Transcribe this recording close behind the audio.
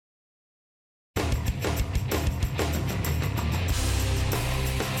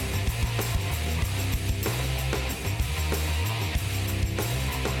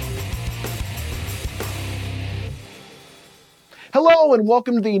Hello and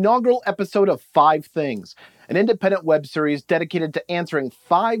welcome to the inaugural episode of 5 Things, an independent web series dedicated to answering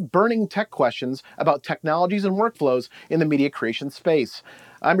 5 burning tech questions about technologies and workflows in the media creation space.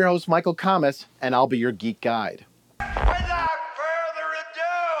 I'm your host, Michael Kamas, and I'll be your geek guide. Without further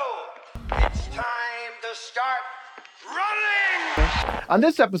ado, it's time to start running! On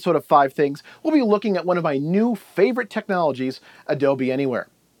this episode of 5 Things, we'll be looking at one of my new favorite technologies, Adobe Anywhere.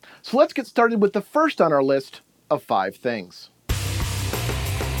 So let's get started with the first on our list of 5 things.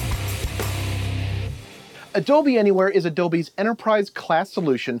 Adobe Anywhere is Adobe's enterprise-class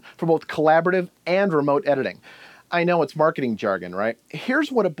solution for both collaborative and remote editing. I know it's marketing jargon, right?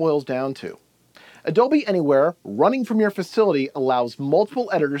 Here's what it boils down to. Adobe Anywhere, running from your facility, allows multiple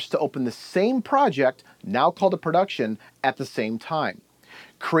editors to open the same project, now called a production, at the same time.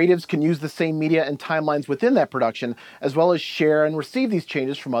 Creatives can use the same media and timelines within that production, as well as share and receive these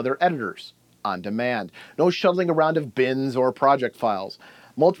changes from other editors, on demand. No shuttling around of bins or project files.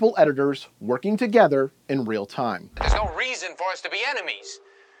 Multiple editors working together in real time. There's no reason for us to be enemies.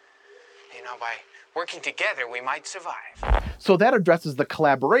 You know, by working together, we might survive. So that addresses the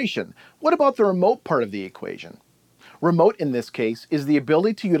collaboration. What about the remote part of the equation? Remote, in this case, is the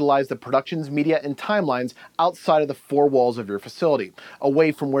ability to utilize the production's media and timelines outside of the 4 walls of your facility,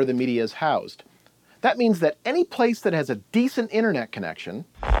 away from where the media is housed. That means that any place that has a decent internet connection...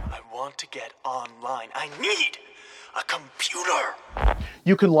 I want to get online. I need a computer.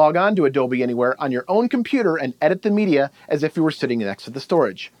 You can log on to Adobe Anywhere on your own computer and edit the media as if you were sitting next to the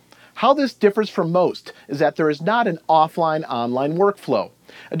storage. How this differs from most is that there is not an offline-online workflow.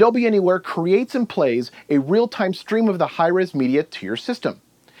 Adobe Anywhere creates and plays a real-time stream of the high-res media to your system.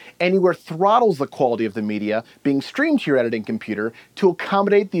 Anywhere throttles the quality of the media being streamed to your editing computer to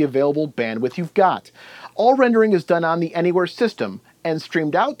accommodate the available bandwidth you've got. All rendering is done on the Anywhere system and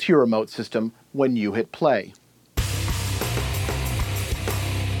streamed out to your remote system when you hit play.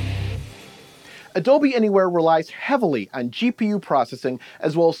 Adobe Anywhere relies heavily on GPU processing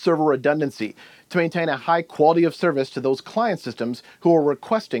as well as server redundancy to maintain a high quality of service to those client systems who are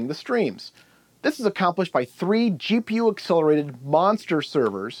requesting the streams. This is accomplished by 3 GPU-accelerated monster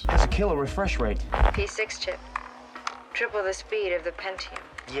servers. Has a killer refresh rate. P6 chip. Triple the speed of the Pentium.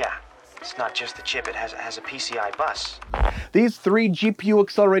 Yeah, it's not just the chip, it has a PCI bus. These 3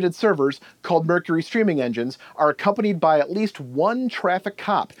 GPU-accelerated servers, called Mercury Streaming Engines, are accompanied by at least 1 traffic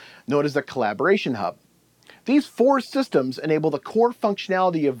cop, known as a collaboration hub. These 4 systems enable the core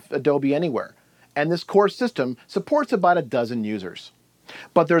functionality of Adobe Anywhere, and this core system supports about a dozen users.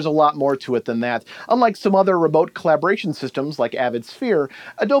 But there's a lot more to it than that. Unlike some other remote collaboration systems like Avid Sphere,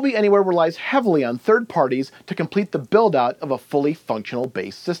 Adobe Anywhere relies heavily on third parties to complete the build-out of a fully functional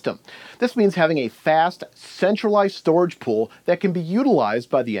base system. This means having a fast, centralized storage pool that can be utilized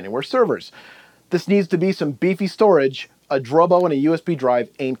by the Anywhere servers. This needs to be some beefy storage. A Drobo and a USB drive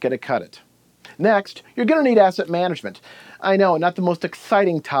ain't gonna cut it. Next, you're gonna need asset management. I know, not the most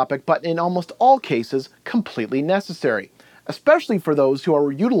exciting topic, but in almost all cases, completely necessary, especially for those who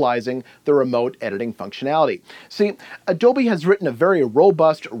are utilizing the remote editing functionality. See, Adobe has written a very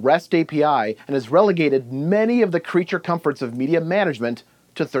robust REST API and has relegated many of the creature comforts of media management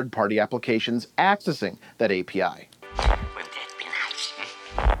to third-party applications accessing that API. Wouldn't that be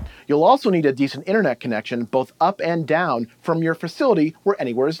nice? You'll also need a decent internet connection both up and down from your facility where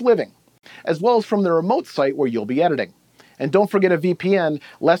Anywhere is living, as well as from the remote site where you'll be editing. And don't forget a VPN,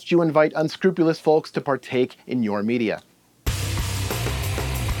 lest you invite unscrupulous folks to partake in your media.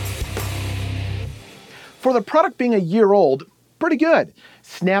 For the product being a year old, pretty good.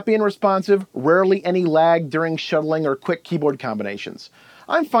 Snappy and responsive, rarely any lag during shuttling or quick keyboard combinations.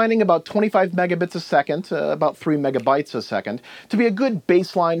 I'm finding about 25 megabits a second, about 3 megabytes a second, to be a good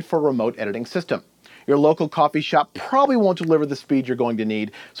baseline for a remote editing system. Your local coffee shop probably won't deliver the speed you're going to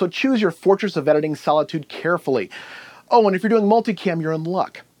need, so choose your fortress of editing solitude carefully. Oh, and if you're doing multicam, you're in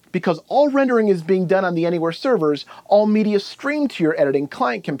luck. Because all rendering is being done on the Anywhere servers, all media streamed to your editing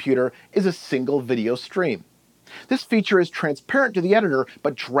client computer is a single video stream. This feature is transparent to the editor,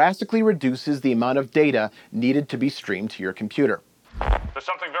 but drastically reduces the amount of data needed to be streamed to your computer. There's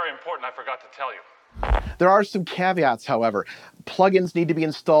something very important I forgot to tell you. There are some caveats, however. Plugins need to be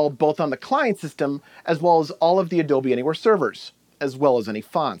installed both on the client system as well as all of the Adobe Anywhere servers, as well as any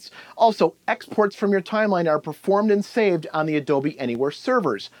fonts. Also, exports from your timeline are performed and saved on the Adobe Anywhere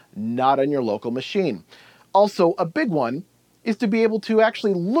servers, not on your local machine. Also, a big one is to be able to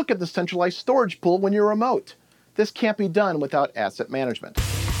actually look at the centralized storage pool when you're remote. This can't be done without asset management.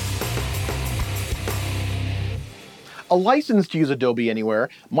 A license to use Adobe Anywhere,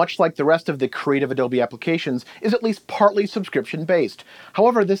 much like the rest of the creative Adobe applications, is at least partly subscription-based.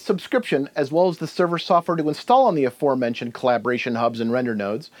 However, this subscription, as well as the server software to install on the aforementioned collaboration hubs and render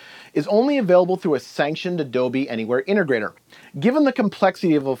nodes, is only available through a sanctioned Adobe Anywhere integrator. Given the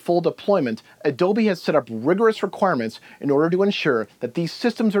complexity of a full deployment, Adobe has set up rigorous requirements in order to ensure that these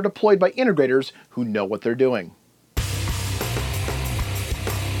systems are deployed by integrators who know what they're doing.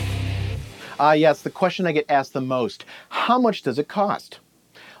 Yes, the question I get asked the most. How much does it cost?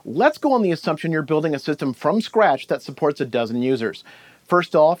 Let's go on the assumption you're building a system from scratch that supports a dozen users.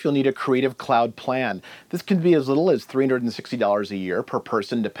 First off, you'll need a Creative Cloud plan. This can be as little as $360 a year per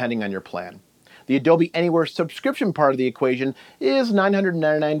person, depending on your plan. The Adobe Anywhere subscription part of the equation is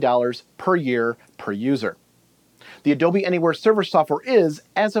 $999 per year per user. The Adobe Anywhere server software is,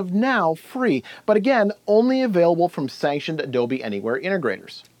 as of now, free, but again, only available from sanctioned Adobe Anywhere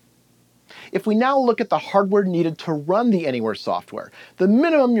integrators. If we now look at the hardware needed to run the Anywhere software, the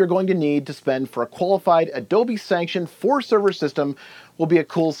minimum you're going to need to spend for a qualified Adobe-sanctioned 4-server system will be a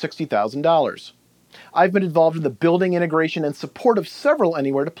cool $60,000. I've been involved in the building, integration, and support of several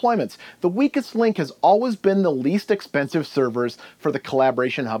Anywhere deployments. The weakest link has always been the least expensive servers for the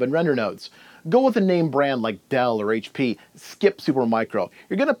collaboration hub and render nodes. Go with a name brand like Dell or HP, skip Supermicro.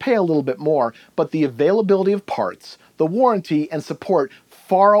 You're going to pay a little bit more, but the availability of parts, the warranty, and support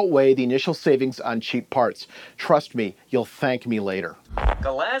far outweigh the initial savings on cheap parts. Trust me, you'll thank me later.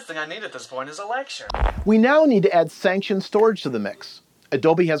 The last thing I need at this point is a lecture. We now need to add sanctioned storage to the mix.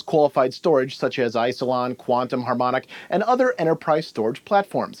 Adobe has qualified storage such as Isilon, Quantum, Harmonic, and other enterprise storage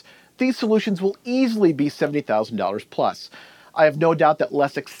platforms. These solutions will easily be $70,000 plus. I have no doubt that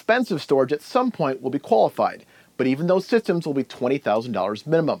less expensive storage at some point will be qualified, but even those systems will be $20,000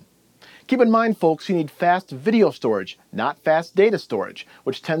 minimum. Keep in mind, folks, you need fast video storage, not fast data storage,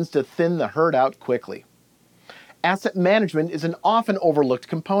 which tends to thin the herd out quickly. Asset management is an often overlooked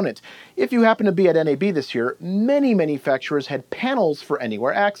component. If you happen to be at NAB this year, many manufacturers had panels for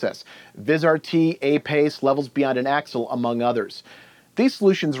Anywhere access. VizRT, APACE, Levels Beyond, and Axle, among others. These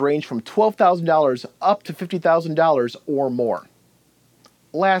solutions range from $12,000 up to $50,000 or more.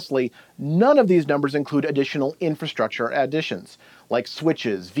 Lastly, none of these numbers include additional infrastructure additions, like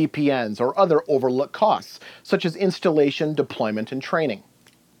switches, VPNs, or other overlooked costs, such as installation, deployment, and training.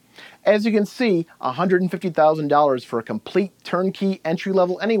 As you can see, $150,000 for a complete turnkey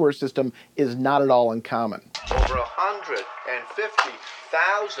entry-level Anywhere system is not at all uncommon. Over $150,000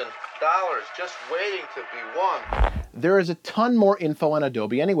 just waiting to be won. There is a ton more info on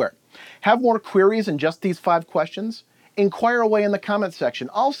Adobe Anywhere. Have more queries than just these 5 questions? Inquire away in the comments section.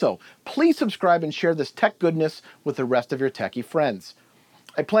 Also, please subscribe and share this tech goodness with the rest of your techie friends.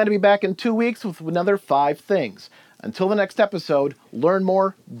 I plan to be back in 2 weeks with another 5 things. Until the next episode, learn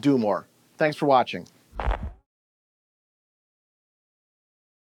more, do more. Thanks for watching.